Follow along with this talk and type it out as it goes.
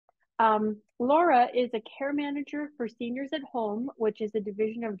Laura is a care manager for Seniors at Home, which is a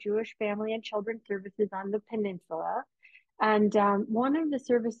division of Jewish Family and Children Services on the peninsula. And one of the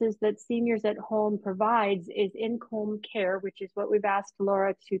services that Seniors at Home provides is in-home care, which is what we've asked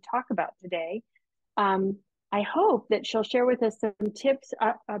Laura to talk about today. Um, I hope that she'll share with us some tips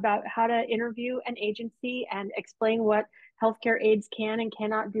about how to interview an agency and explain what healthcare aides can and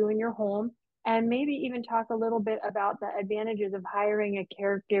cannot do in your home, and maybe even talk a little bit about the advantages of hiring a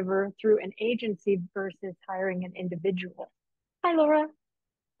caregiver through an agency versus hiring an individual. Hi, Laura.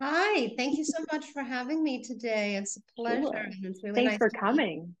 Hi, thank you so much for having me today. It's a pleasure, Sure. and it's really Thanks nice for to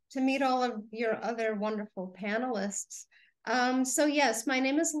meet coming. all of your other wonderful panelists. So yes, my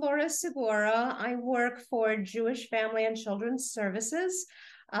name is Laura Sigura. I work for Jewish Family and Children's Services,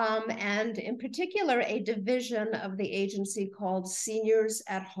 and in particular, a division of the agency called Seniors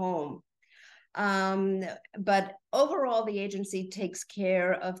at Home. Um, but overall, the agency takes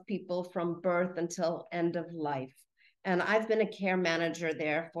care of people from birth until end of life. And I've been a care manager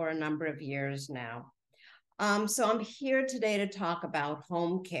there for a number of years now. So I'm here today to talk about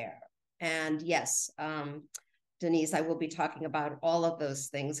home care. And yes, Denise, I will be talking about all of those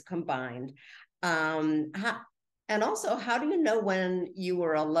things combined. Um, how, and also, how do you know when you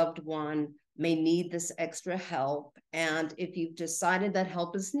or a loved one may need this extra help? And if you've decided that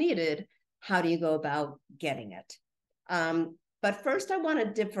help is needed, how do you go about getting it? But first, I want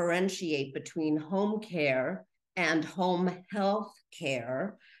to differentiate between home care and home health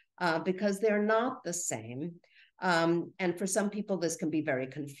care because they're not the same. And for some people, this can be very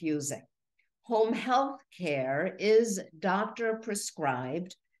confusing. Home health care is doctor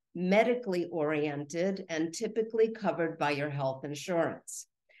prescribed, medically oriented, and typically covered by your health insurance.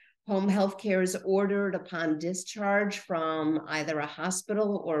 Home health care is ordered upon discharge from either a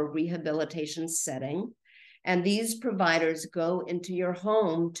hospital or a rehabilitation setting. And these providers go into your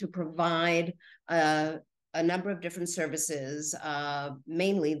home to provide a number of different services,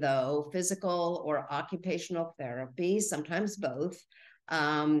 mainly though physical or occupational therapy, sometimes both,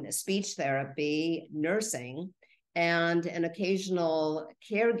 speech therapy, nursing, and an occasional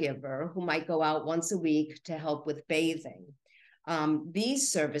caregiver who might go out once a week to help with bathing.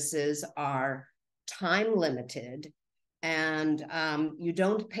 These services are time limited, and you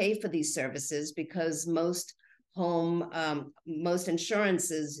don't pay for these services because most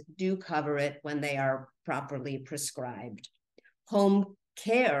insurances do cover it when they are properly prescribed. Home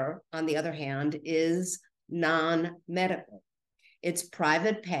care, on the other hand, is non-medical. It's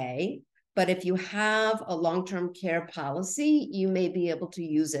private pay, but if you have a long-term care policy, you may be able to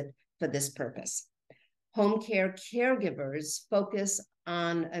use it for this purpose. Home care caregivers focus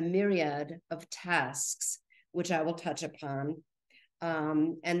on a myriad of tasks, which I will touch upon,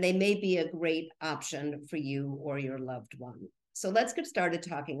 and they may be a great option for you or your loved one. So let's get started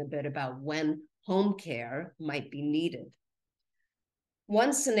talking a bit about when home care might be needed.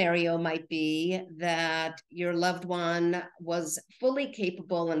 One scenario might be that your loved one was fully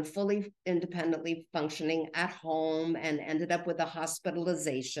capable and fully independently functioning at home and ended up with a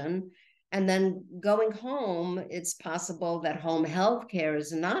hospitalization. And then going home, it's possible that home health care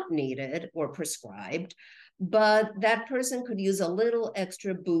is not needed or prescribed, but that person could use a little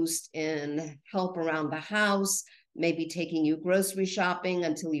extra boost in help around the house, maybe taking you grocery shopping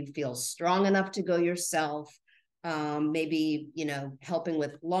until you feel strong enough to go yourself. Maybe helping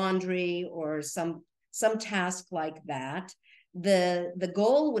with laundry or some task like that. The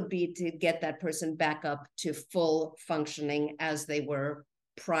goal would be to get that person back up to full functioning as they were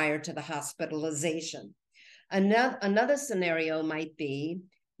prior to the hospitalization. Another scenario might be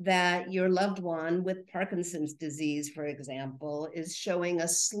that your loved one with Parkinson's disease, for example, is showing a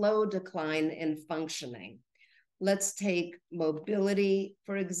slow decline in functioning. Let's take mobility,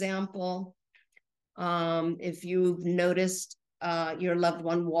 for example. If you've noticed your loved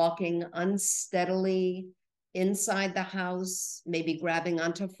one walking unsteadily inside the house, maybe grabbing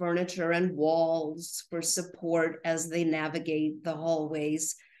onto furniture and walls for support as they navigate the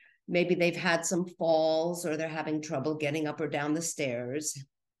hallways. Maybe they've had some falls or they're having trouble getting up or down the stairs.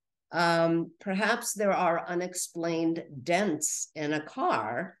 Perhaps there are unexplained dents in a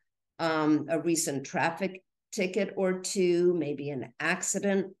car, a recent traffic ticket or two, maybe an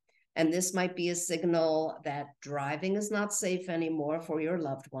accident. And this might be a signal that driving is not safe anymore for your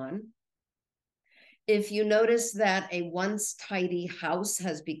loved one. If you notice that a once tidy house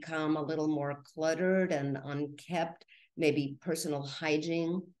has become a little more cluttered and unkept, maybe personal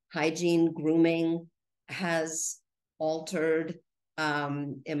hygiene, grooming has altered,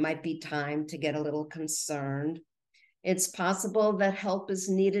 it might be time to get a little concerned. It's possible that help is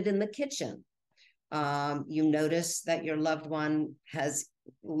needed in the kitchen. You notice that your loved one has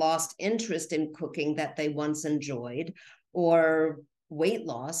lost interest in cooking that they once enjoyed, or weight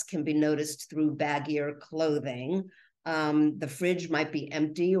loss can be noticed through baggier clothing. The fridge might be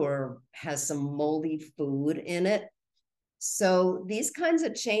empty or has some moldy food in it. So these kinds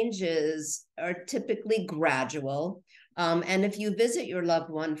of changes are typically gradual. And if you visit your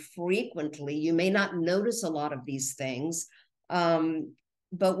loved one frequently, you may not notice a lot of these things.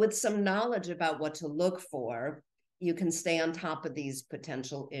 But with some knowledge about what to look for, you can stay on top of these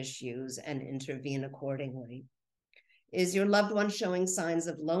potential issues and intervene accordingly. Is your loved one showing signs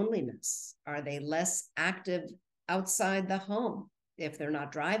of loneliness? Are they less active outside the home if they're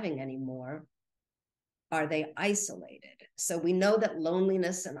not driving anymore? Are they isolated? So we know that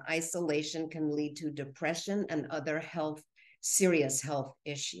loneliness and isolation can lead to depression and other serious health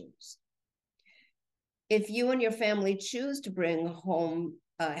issues. If you and your family choose to bring home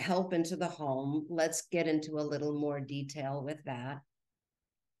help into the home, let's get into a little more detail with that.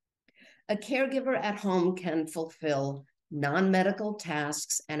 A caregiver at home can fulfill non-medical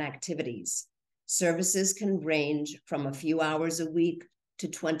tasks and activities. Services can range from a few hours a week to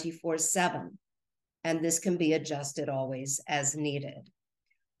 24/7, and this can be adjusted always as needed.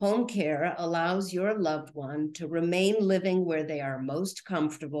 Home care allows your loved one to remain living where they are most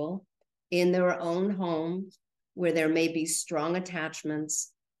comfortable, in their own home, where there may be strong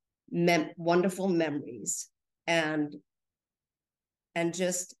attachments, wonderful memories, and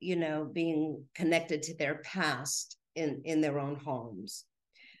just, being connected to their past in their own homes.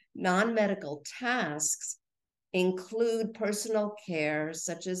 Non-medical tasks include personal care,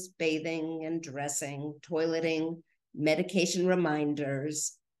 such as bathing and dressing, toileting, medication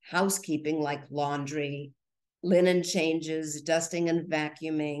reminders, housekeeping like laundry, linen changes, dusting and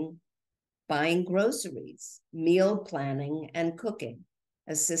vacuuming, buying groceries, meal planning and cooking,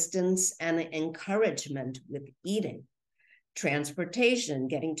 assistance and encouragement with eating, transportation,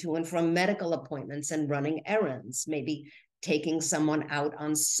 getting to and from medical appointments and running errands, maybe taking someone out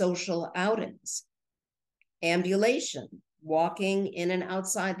on social outings, ambulation, walking in and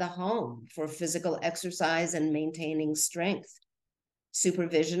outside the home for physical exercise and maintaining strength,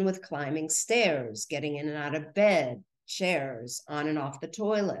 supervision with climbing stairs, getting in and out of bed, chairs, on and off the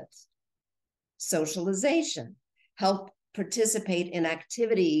toilet, socialization, help participate in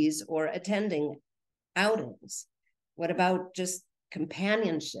activities or attending outings. What about just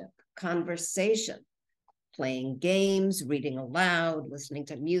companionship, conversation, playing games, reading aloud, listening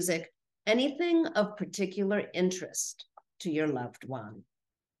to music, anything of particular interest to your loved one?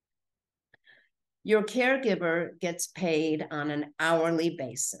 Your caregiver gets paid on an hourly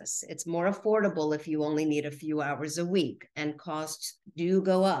basis. It's more affordable if you only need a few hours a week, and costs do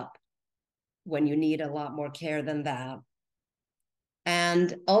go up when you need a lot more care than that.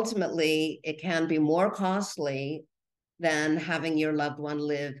 And ultimately, it can be more costly than having your loved one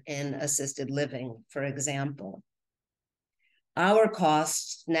live in assisted living, for example. Our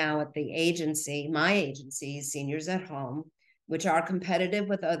costs now at the agency, my agency, Seniors at Home, which are competitive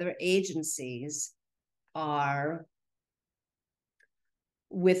with other agencies, are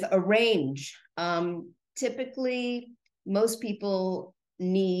with a range. Typically, most people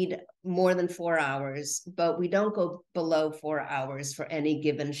need more than 4 hours, but we don't go below 4 hours for any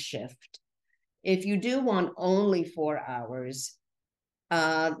given shift. If you do want only 4 hours,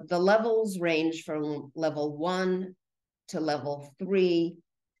 the levels range from level 1 to level 3,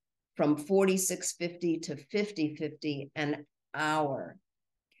 from $46.50 to $50.50 an hour.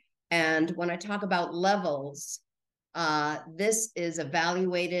 And when I talk about levels, this is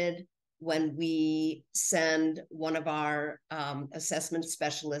evaluated when we send one of our assessment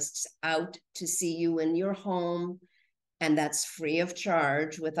specialists out to see you in your home, and that's free of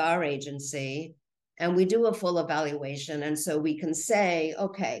charge with our agency. And we do a full evaluation. And so we can say,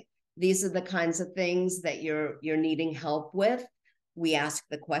 okay, these are the kinds of things that you're needing help with. We ask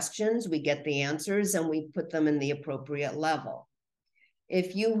the questions, we get the answers, and we put them in the appropriate level.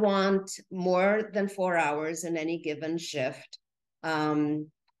 If you want more than 4 hours in any given shift,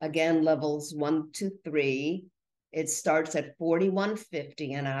 again, levels 1 to 3, it starts at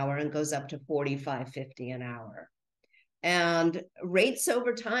 $41.50 an hour and goes up to $45.50 an hour. And rates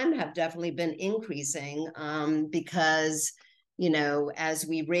over time have definitely been increasing because, as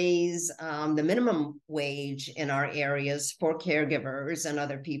we raise the minimum wage in our areas for caregivers and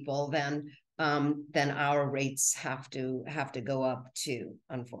other people, then our rates have to go up too,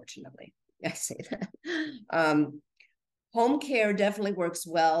 unfortunately. I say that. Home care definitely works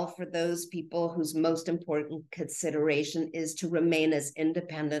well for those people whose most important consideration is to remain as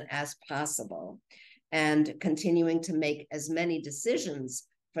independent as possible and continuing to make as many decisions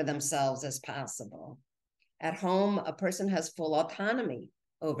for themselves as possible. At home, a person has full autonomy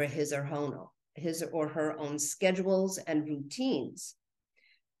over his or her own schedules and routines.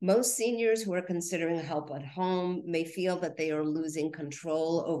 Most seniors who are considering help at home may feel that they are losing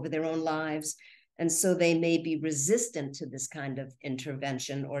control over their own lives, and so they may be resistant to this kind of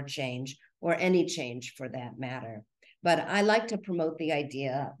intervention or change, or any change for that matter. But I like to promote the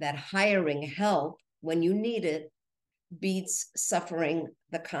idea that hiring help when you need it beats suffering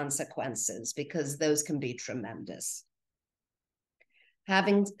the consequences, because those can be tremendous.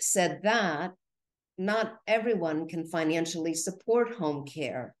 Having said that, not everyone can financially support home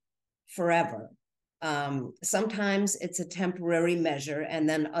care forever. Sometimes it's a temporary measure, and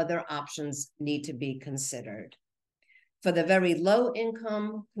then other options need to be considered. For the very low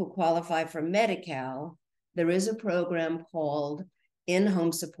income who qualify for Medi-Cal, there is a program called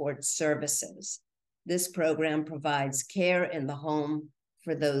In-Home Support Services. This program provides care in the home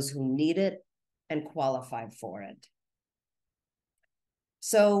for those who need it and qualify for it.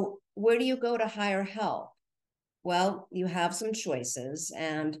 So where do you go to hire help? Well, you have some choices,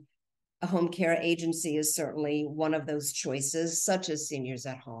 and a home care agency is certainly one of those choices, such as Seniors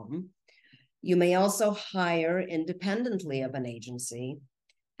at Home. You may also hire independently of an agency,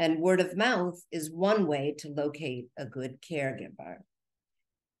 and word of mouth is one way to locate a good caregiver.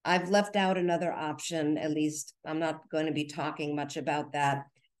 I've left out another option, at least I'm not going to be talking much about that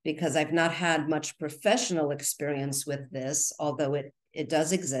because I've not had much professional experience with this, although it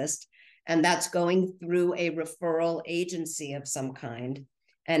does exist, and that's going through a referral agency of some kind.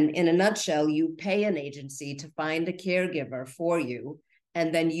 And in a nutshell, you pay an agency to find a caregiver for you,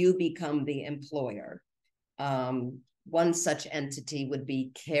 and then you become the employer. One such entity would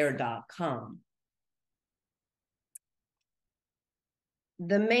be care.com.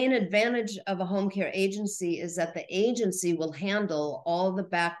 The main advantage of a home care agency is that the agency will handle all the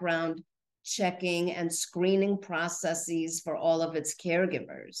background checking and screening processes for all of its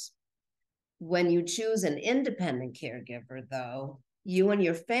caregivers. When you choose an independent caregiver, though, you and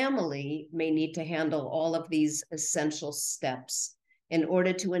your family may need to handle all of these essential steps in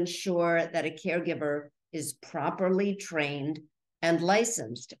order to ensure that a caregiver is properly trained and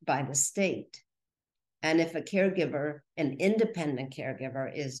licensed by the state. And if a caregiver, an independent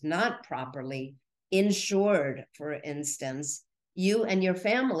caregiver, is not properly insured, for instance, you and your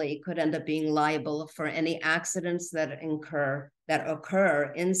family could end up being liable for any accidents that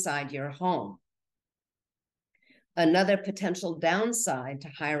occur inside your home. Another potential downside to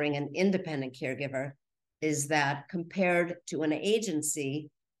hiring an independent caregiver is that compared to an agency,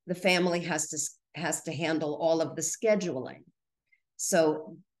 the family has to handle all of the scheduling.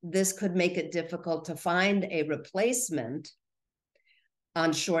 So this could make it difficult to find a replacement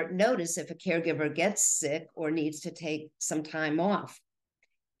on short notice if a caregiver gets sick or needs to take some time off.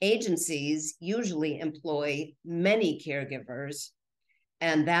 Agencies usually employ many caregivers,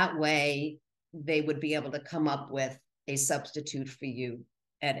 and that way they would be able to come up with a substitute for you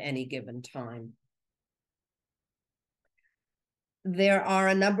at any given time. There are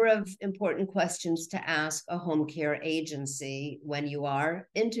a number of important questions to ask a home care agency when you are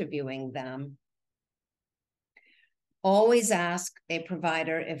interviewing them. Always ask a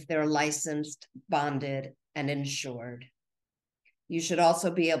provider if they're licensed, bonded, and insured. You should also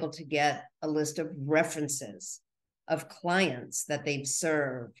be able to get a list of references of clients that they've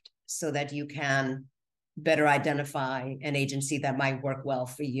served so that you can better identify an agency that might work well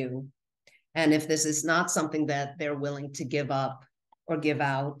for you. And if this is not something that they're willing to give up or give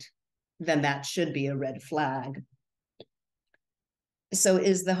out, then that should be a red flag. So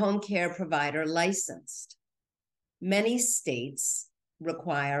is the home care provider licensed? Many states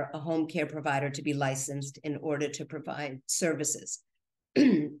require a home care provider to be licensed in order to provide services.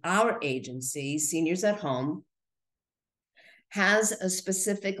 Our agency, Seniors at Home, has a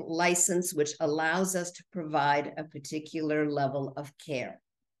specific license which allows us to provide a particular level of care.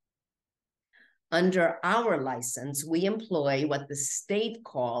 Under our license, we employ what the state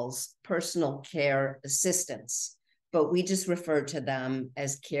calls personal care assistants, but we just refer to them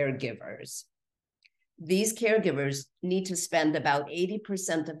as caregivers. These caregivers need to spend about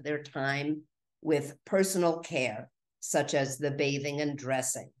 80% of their time with personal care, such as the bathing and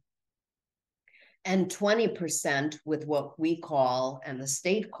dressing, and 20% with what we call, and the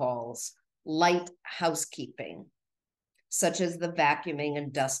state calls, light housekeeping, such as the vacuuming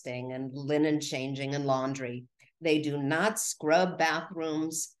and dusting and linen changing and laundry. They do not scrub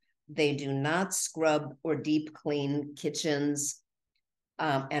bathrooms. They do not scrub or deep clean kitchens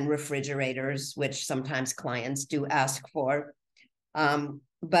and refrigerators, which sometimes clients do ask for.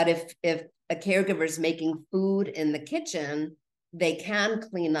 But if a caregiver is making food in the kitchen, they can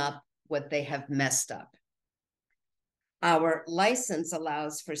clean up what they have messed up. Our license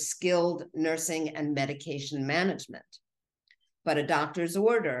allows for skilled nursing and medication management, but a doctor's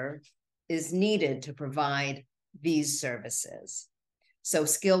order is needed to provide these services. So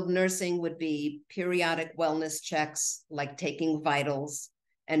skilled nursing would be periodic wellness checks, like taking vitals,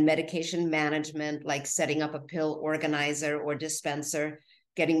 and medication management, like setting up a pill organizer or dispenser,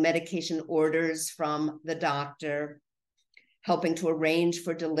 getting medication orders from the doctor, helping to arrange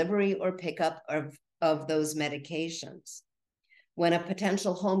for delivery or pickup of those medications. When a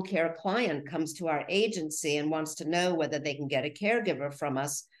potential home care client comes to our agency and wants to know whether they can get a caregiver from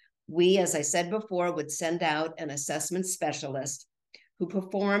us, we, as I said before, would send out an assessment specialist who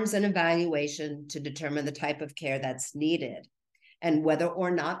performs an evaluation to determine the type of care that's needed and whether or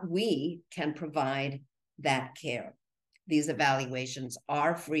not we can provide that care. These evaluations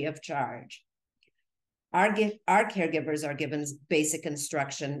are free of charge. Our caregivers are given basic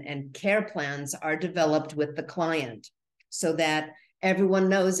instruction, and care plans are developed with the client so that everyone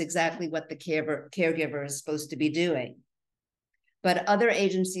knows exactly what the caregiver is supposed to be doing. But other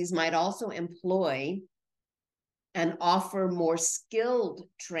agencies might also employ and offer more skilled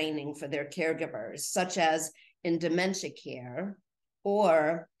training for their caregivers, such as in dementia care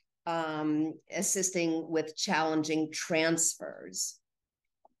or assisting with challenging transfers,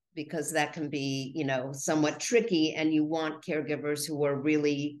 because that can be, somewhat tricky, and you want caregivers who are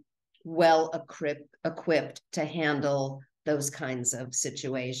really well equipped to handle those kinds of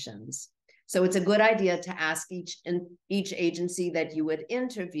situations. So it's a good idea to ask each agency that you would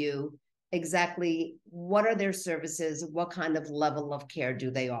interview exactly what are their services, what kind of level of care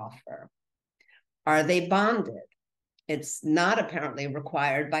do they offer? Are they bonded? It's not apparently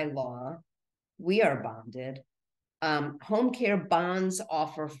required by law. We are bonded. Home care bonds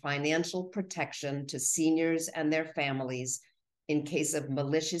offer financial protection to seniors and their families in case of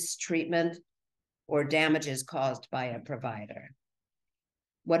malicious treatment or damages caused by a provider.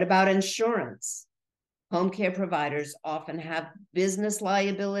 What about insurance? Home care providers often have business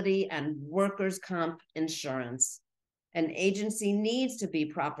liability and workers' comp insurance. An agency needs to be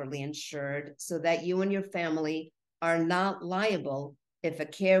properly insured so that you and your family are not liable if a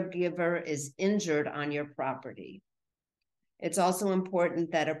caregiver is injured on your property. It's also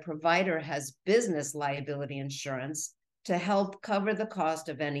important that a provider has business liability insurance to help cover the cost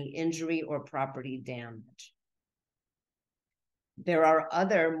of any injury or property damage. There are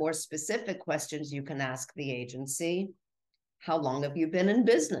other more specific questions you can ask the agency. How long have you been in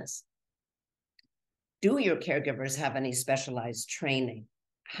business? Do your caregivers have any specialized training?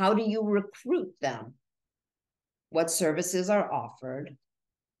 How do you recruit them? What services are offered?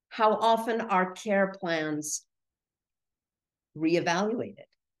 How often are care plans reevaluated?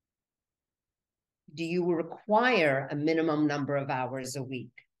 Do you require a minimum number of hours a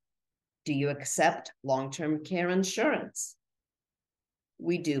week? Do you accept long-term care insurance?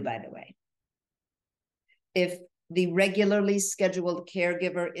 We do, by the way. If the regularly scheduled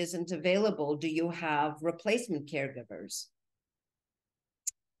caregiver isn't available, do you have replacement caregivers?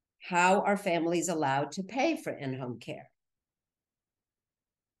 How are families allowed to pay for in-home care?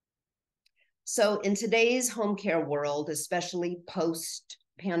 So in today's home care world, especially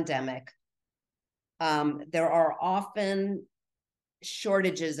post-pandemic, there are often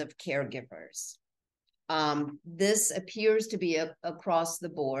shortages of caregivers. This appears to be across the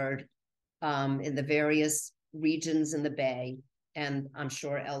board in the various regions in the Bay, and I'm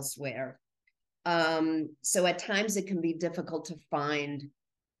sure elsewhere. So at times it can be difficult to find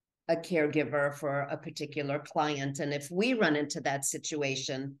a caregiver for a particular client. And if we run into that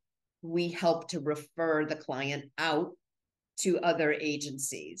situation, we help to refer the client out to other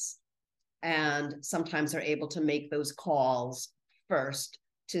agencies, and sometimes are able to make those calls first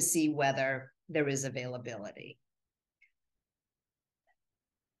to see whether there is availability.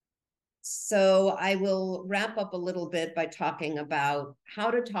 So I will wrap up a little bit by talking about how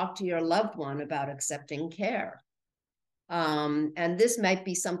to talk to your loved one about accepting care. And this might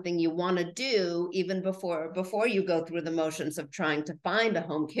be something you want to do even before you go through the motions of trying to find a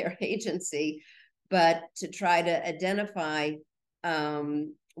home care agency, but to try to identify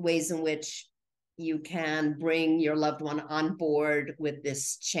ways in which you can bring your loved one on board with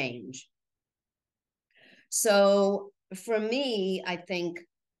this change. So for me, I think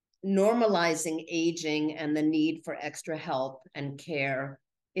normalizing aging and the need for extra help and care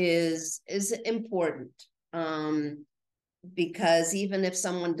is important. Because even if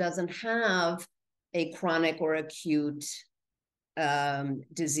someone doesn't have a chronic or acute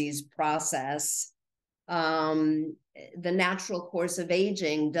disease process, the natural course of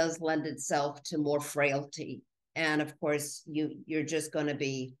aging does lend itself to more frailty. And of course, you're just going to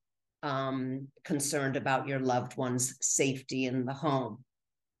be concerned about your loved one's safety in the home.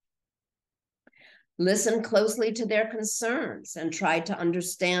 Listen closely to their concerns and try to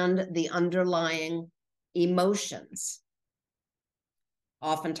understand the underlying emotions.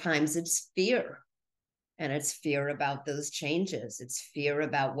 Oftentimes it's fear, and it's fear about those changes. It's fear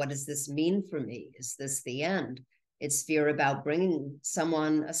about, what does this mean for me? Is this the end? It's fear about bringing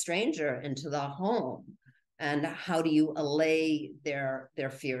someone, a stranger, into the home. And how do you allay their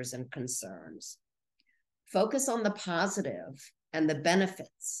fears and concerns? Focus on the positive and the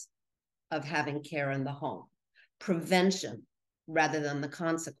benefits of having care in the home. Prevention rather than the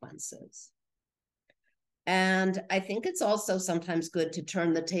consequences. And I think it's also sometimes good to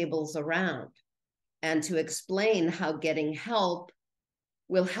turn the tables around and to explain how getting help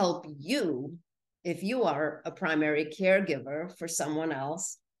will help you. If you are a primary caregiver for someone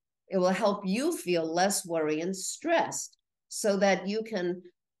else, it will help you feel less worried and stressed so that you can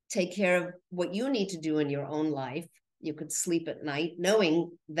take care of what you need to do in your own life. You could sleep at night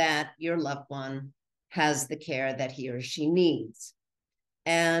knowing that your loved one has the care that he or she needs.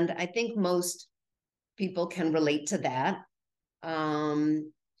 And I think most people can relate to that. And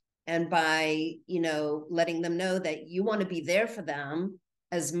by, letting them know that you want to be there for them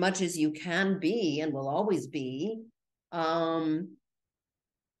as much as you can be and will always be,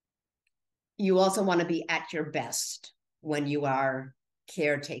 you also want to be at your best when you are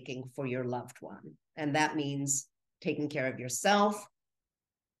caretaking for your loved one. And that means taking care of yourself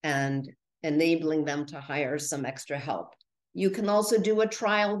and enabling them to hire some extra help. You can also do a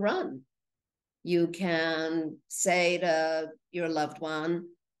trial run. You can say to your loved one,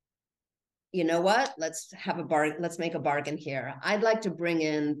 you know what, let's make a bargain here. I'd like to bring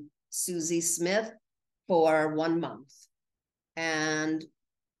in Susie Smith for 1 month and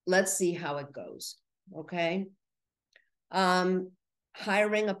let's see how it goes. Okay.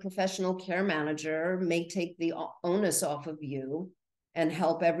 Hiring a professional care manager may take the onus off of you and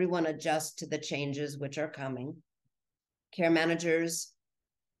help everyone adjust to the changes which are coming. Care managers,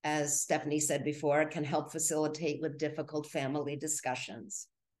 as Stephanie said before, can help facilitate with difficult family discussions.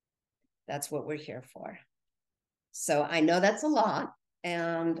 That's what we're here for. So I know that's a lot,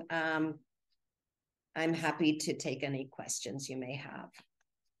 and I'm happy to take any questions you may have.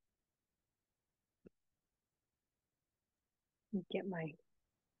 Get my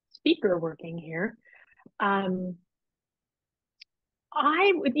speaker working here. You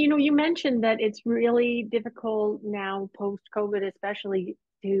mentioned that it's really difficult now post-COVID, especially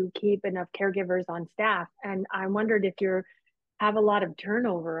to keep enough caregivers on staff. And I wondered if you have a lot of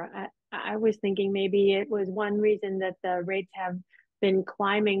turnover. I was thinking maybe it was one reason that the rates have been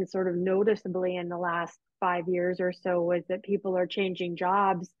climbing sort of noticeably in the last 5 years or so, was that people are changing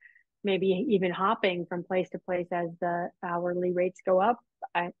jobs, maybe even hopping from place to place as the hourly rates go up.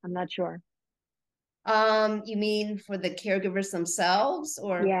 I'm not sure. You mean for the caregivers themselves,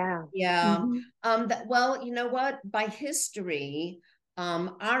 or? Yeah. Yeah. Mm-hmm. Well, you know what? By history,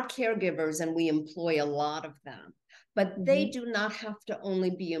 our caregivers, and we employ a lot of them, but they do not have to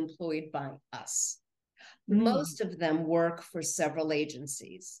only be employed by us. Most of them work for several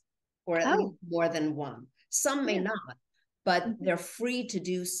agencies, or at least more than one. Some may not, but they're free to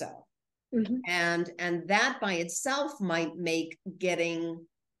do so. And that by itself might make getting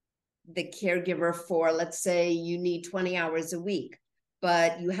the caregiver for, let's say you need 20 hours a week,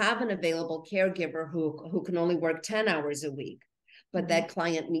 but you have an available caregiver who can only work 10 hours a week, but that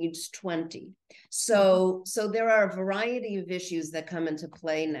client needs 20. So there are a variety of issues that come into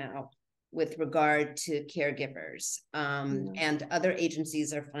play now with regard to caregivers, and other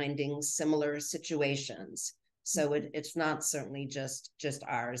agencies are finding similar situations. So it's not certainly just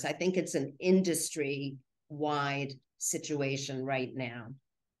ours. I think it's an industry-wide situation right now.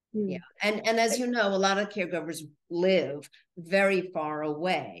 Yeah. And as you know, a lot of caregivers live very far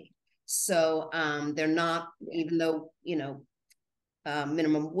away. So they're not, even though,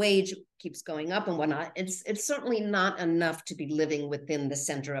 minimum wage keeps going up and whatnot, it's certainly not enough to be living within the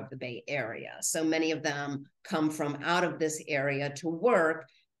center of the Bay Area. So many of them come from out of this area to work.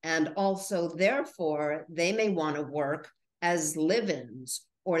 And also, therefore, they may want to work as live-ins,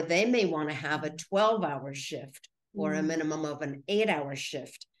 or they may want to have a 12-hour shift or a minimum of an 8-hour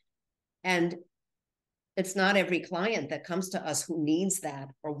shift. And it's not every client that comes to us who needs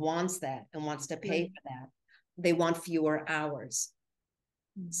that or wants that and wants to pay for that. They want fewer hours.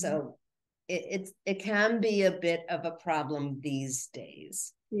 So it can be a bit of a problem these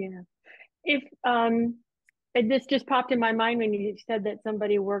days. Yeah. If this just popped in my mind when you said that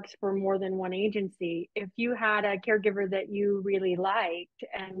somebody works for more than one agency. If you had a caregiver that you really liked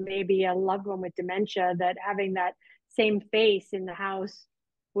and maybe a loved one with dementia, that having that same face in the house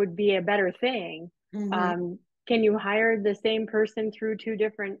would be a better thing. Can you hire the same person through two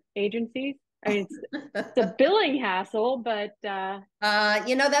different agencies? I mean, it's a billing hassle, but that's I've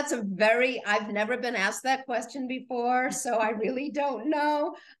never been asked that question before, so I really don't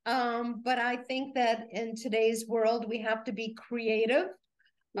know. But I think that in today's world, we have to be creative.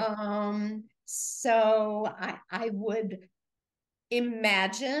 So I would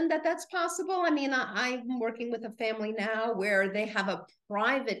imagine that that's possible. I mean, I'm working with a family now where they have a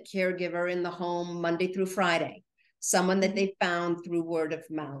private caregiver in the home Monday through Friday, someone that they found through word of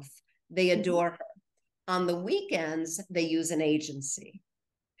mouth. They adore her. On the weekends, they use an agency.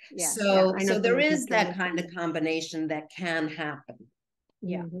 So there is that kind of combination that can happen.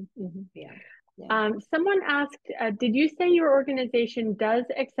 Yeah. Someone asked, did you say your organization does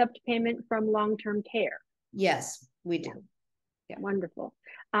accept payment from long-term care? Yes, we do. Yeah. Wonderful.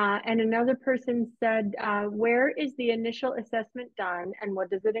 And another person said, where is the initial assessment done and what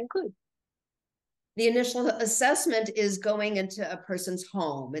does it include? The initial assessment is going into a person's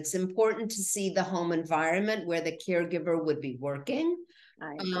home. It's important to see the home environment where the caregiver would be working.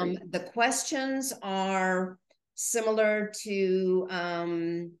 The questions are similar to,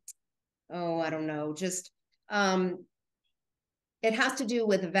 I don't know, just it has to do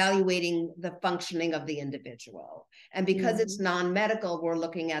with evaluating the functioning of the individual. And because it's non-medical, we're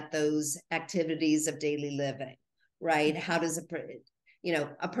looking at those activities of daily living, right? How does a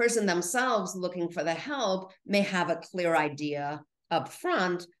person themselves looking for the help may have a clear idea up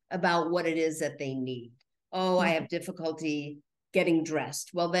front about what it is that they need. I have difficulty getting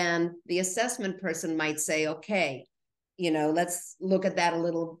dressed. Well, then the assessment person might say, okay, let's look at that a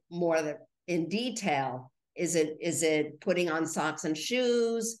little more in detail. Is it putting on socks and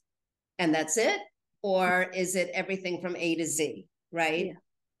shoes and that's it? Or is it everything from A to Z, right? Yeah.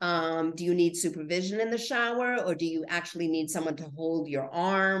 Do you need supervision in the shower, or do you actually need someone to hold your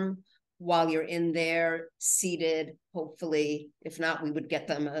arm while you're in there seated? Hopefully, if not, we would get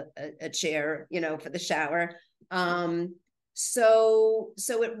them a chair, for the shower. So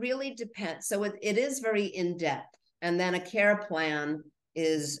it really depends. So it is very in-depth. And then a care plan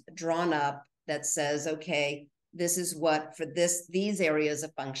is drawn up that says, okay, this is what for these areas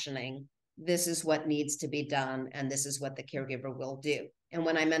of functioning, this is what needs to be done, and this is what the caregiver will do. And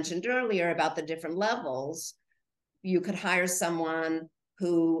when I mentioned earlier about the different levels, you could hire someone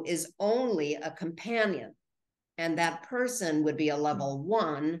who is only a companion, and that person would be a level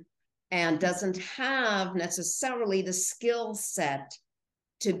 1 and doesn't have necessarily the skill set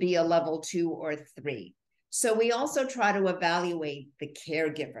to be a level 2 or 3. So we also try to evaluate the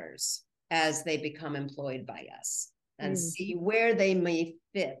caregivers as they become employed by us and see where they may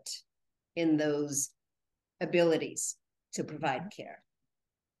fit in those abilities to provide care.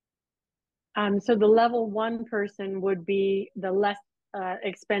 So the level 1 person would be the less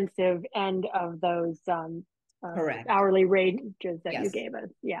expensive end of those correct hourly ranges that you gave us.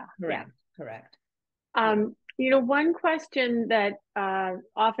 Yeah. Correct. One question that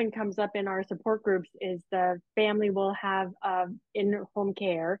often comes up in our support groups is the family will have in-home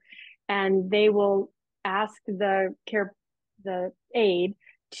care, and they will ask the aide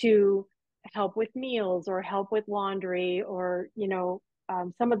to help with meals or help with laundry or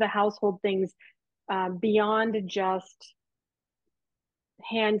some of the household things beyond just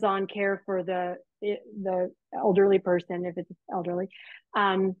hands-on care for the elderly person, if it's elderly.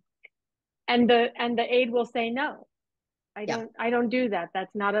 And the aide will say, no, I don't do that.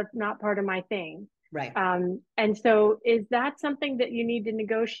 That's not part of my thing. Right. And so is that something that you need to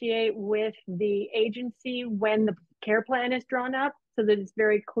negotiate with the agency when the care plan is drawn up, so that it's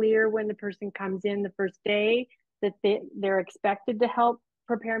very clear when the person comes in the first day that they're expected to help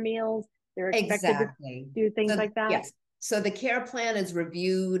prepare meals, they're expected to do things like that? Yes. So the care plan is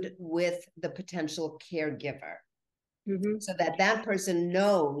reviewed with the potential caregiver, so that person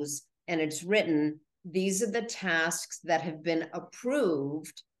knows, and it's written, these are the tasks that have been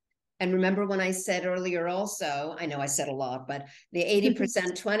approved. And remember when I said earlier also, I know I said a lot, but the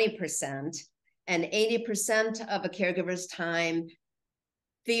 80%, 20%, and 80% of a caregiver's time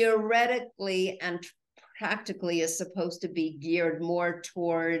theoretically and practically is supposed to be geared more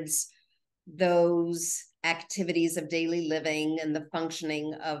towards those activities of daily living and the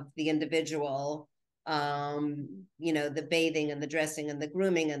functioning of the individual, the bathing and the dressing and the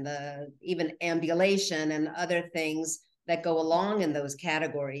grooming and the even ambulation and other things that go along in those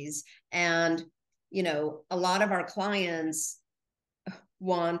categories. And a lot of our clients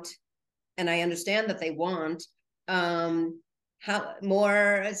want, and I understand that they want someone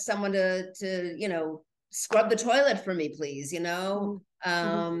to scrub the toilet for me, please, and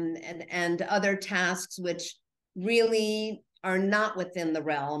other tasks which really are not within the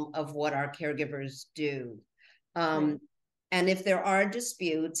realm of what our caregivers do. Right. And if there are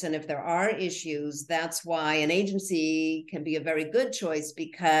disputes and if there are issues, that's why an agency can be a very good choice,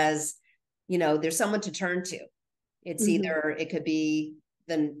 because, you know, there's someone to turn to. It's either, it could be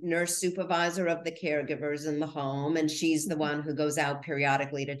the nurse supervisor of the caregivers in the home, and she's the one who goes out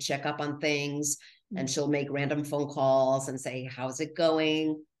periodically to check up on things, and she'll make random phone calls and say, how's it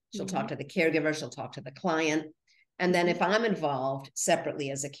going? She'll talk to the caregiver, she'll talk to the client. And then if I'm involved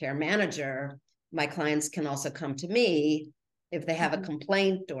separately as a care manager, my clients can also come to me if they have a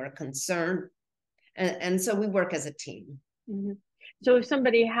complaint or a concern. And so we work as a team. So if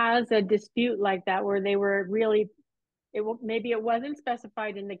somebody has a dispute like that, where they were really, maybe it wasn't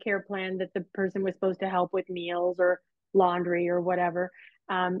specified in the care plan that the person was supposed to help with meals or laundry or whatever,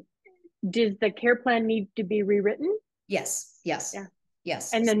 does the care plan need to be rewritten? Yes. Yeah.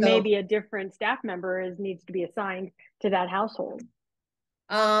 Yes. And then maybe a different staff member needs to be assigned to that household.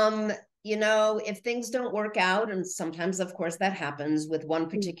 You know, if things don't work out, and sometimes, of course, that happens with one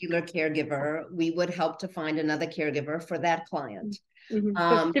particular caregiver, we would help to find another caregiver for that client.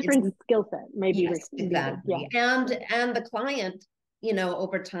 Different skill set, maybe. Yes, exactly. Yeah. And the client, you know,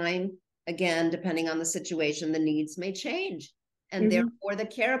 over time, again, depending on the situation, the needs may change, and therefore the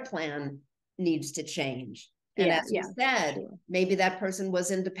care plan needs to change. And as you said, maybe that person was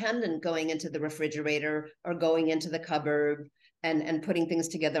independent, going into the refrigerator or going into the cupboard and putting things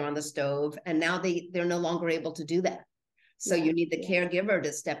together on the stove. And now they're no longer able to do that. So you need the caregiver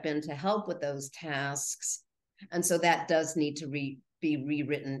to step in to help with those tasks. And so that does need to be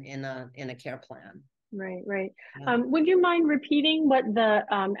rewritten in a care plan. Right. Yeah. Would you mind repeating what the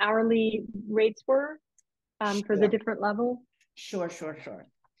hourly rates were for the different levels? Sure.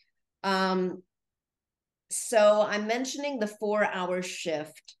 So I'm mentioning the 4-hour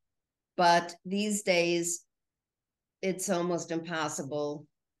shift, but these days it's almost impossible.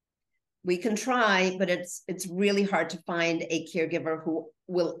 We can try, but it's really hard to find a caregiver who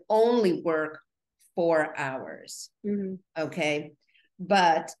will only work 4 hours. Okay,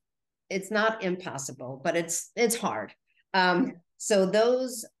 but it's not impossible, but it's hard. So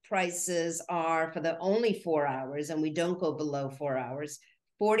those prices are for the only 4 hours, and we don't go below 4 hours,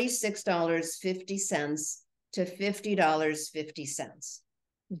 $46.50 to $50.50.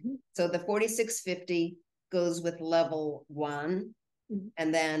 So the $46.50 goes with level 1,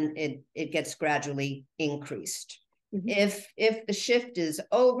 and then it gets gradually increased. If the shift is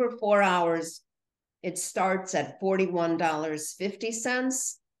over 4 hours, it starts at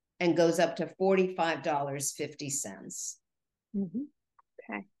 $41.50 and goes up to $45.50.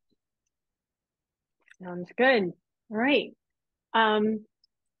 Okay. Sounds good. All right.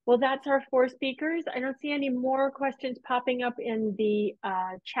 Well, that's our 4 speakers. I don't see any more questions popping up in the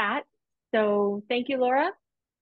chat. So thank you, Laura.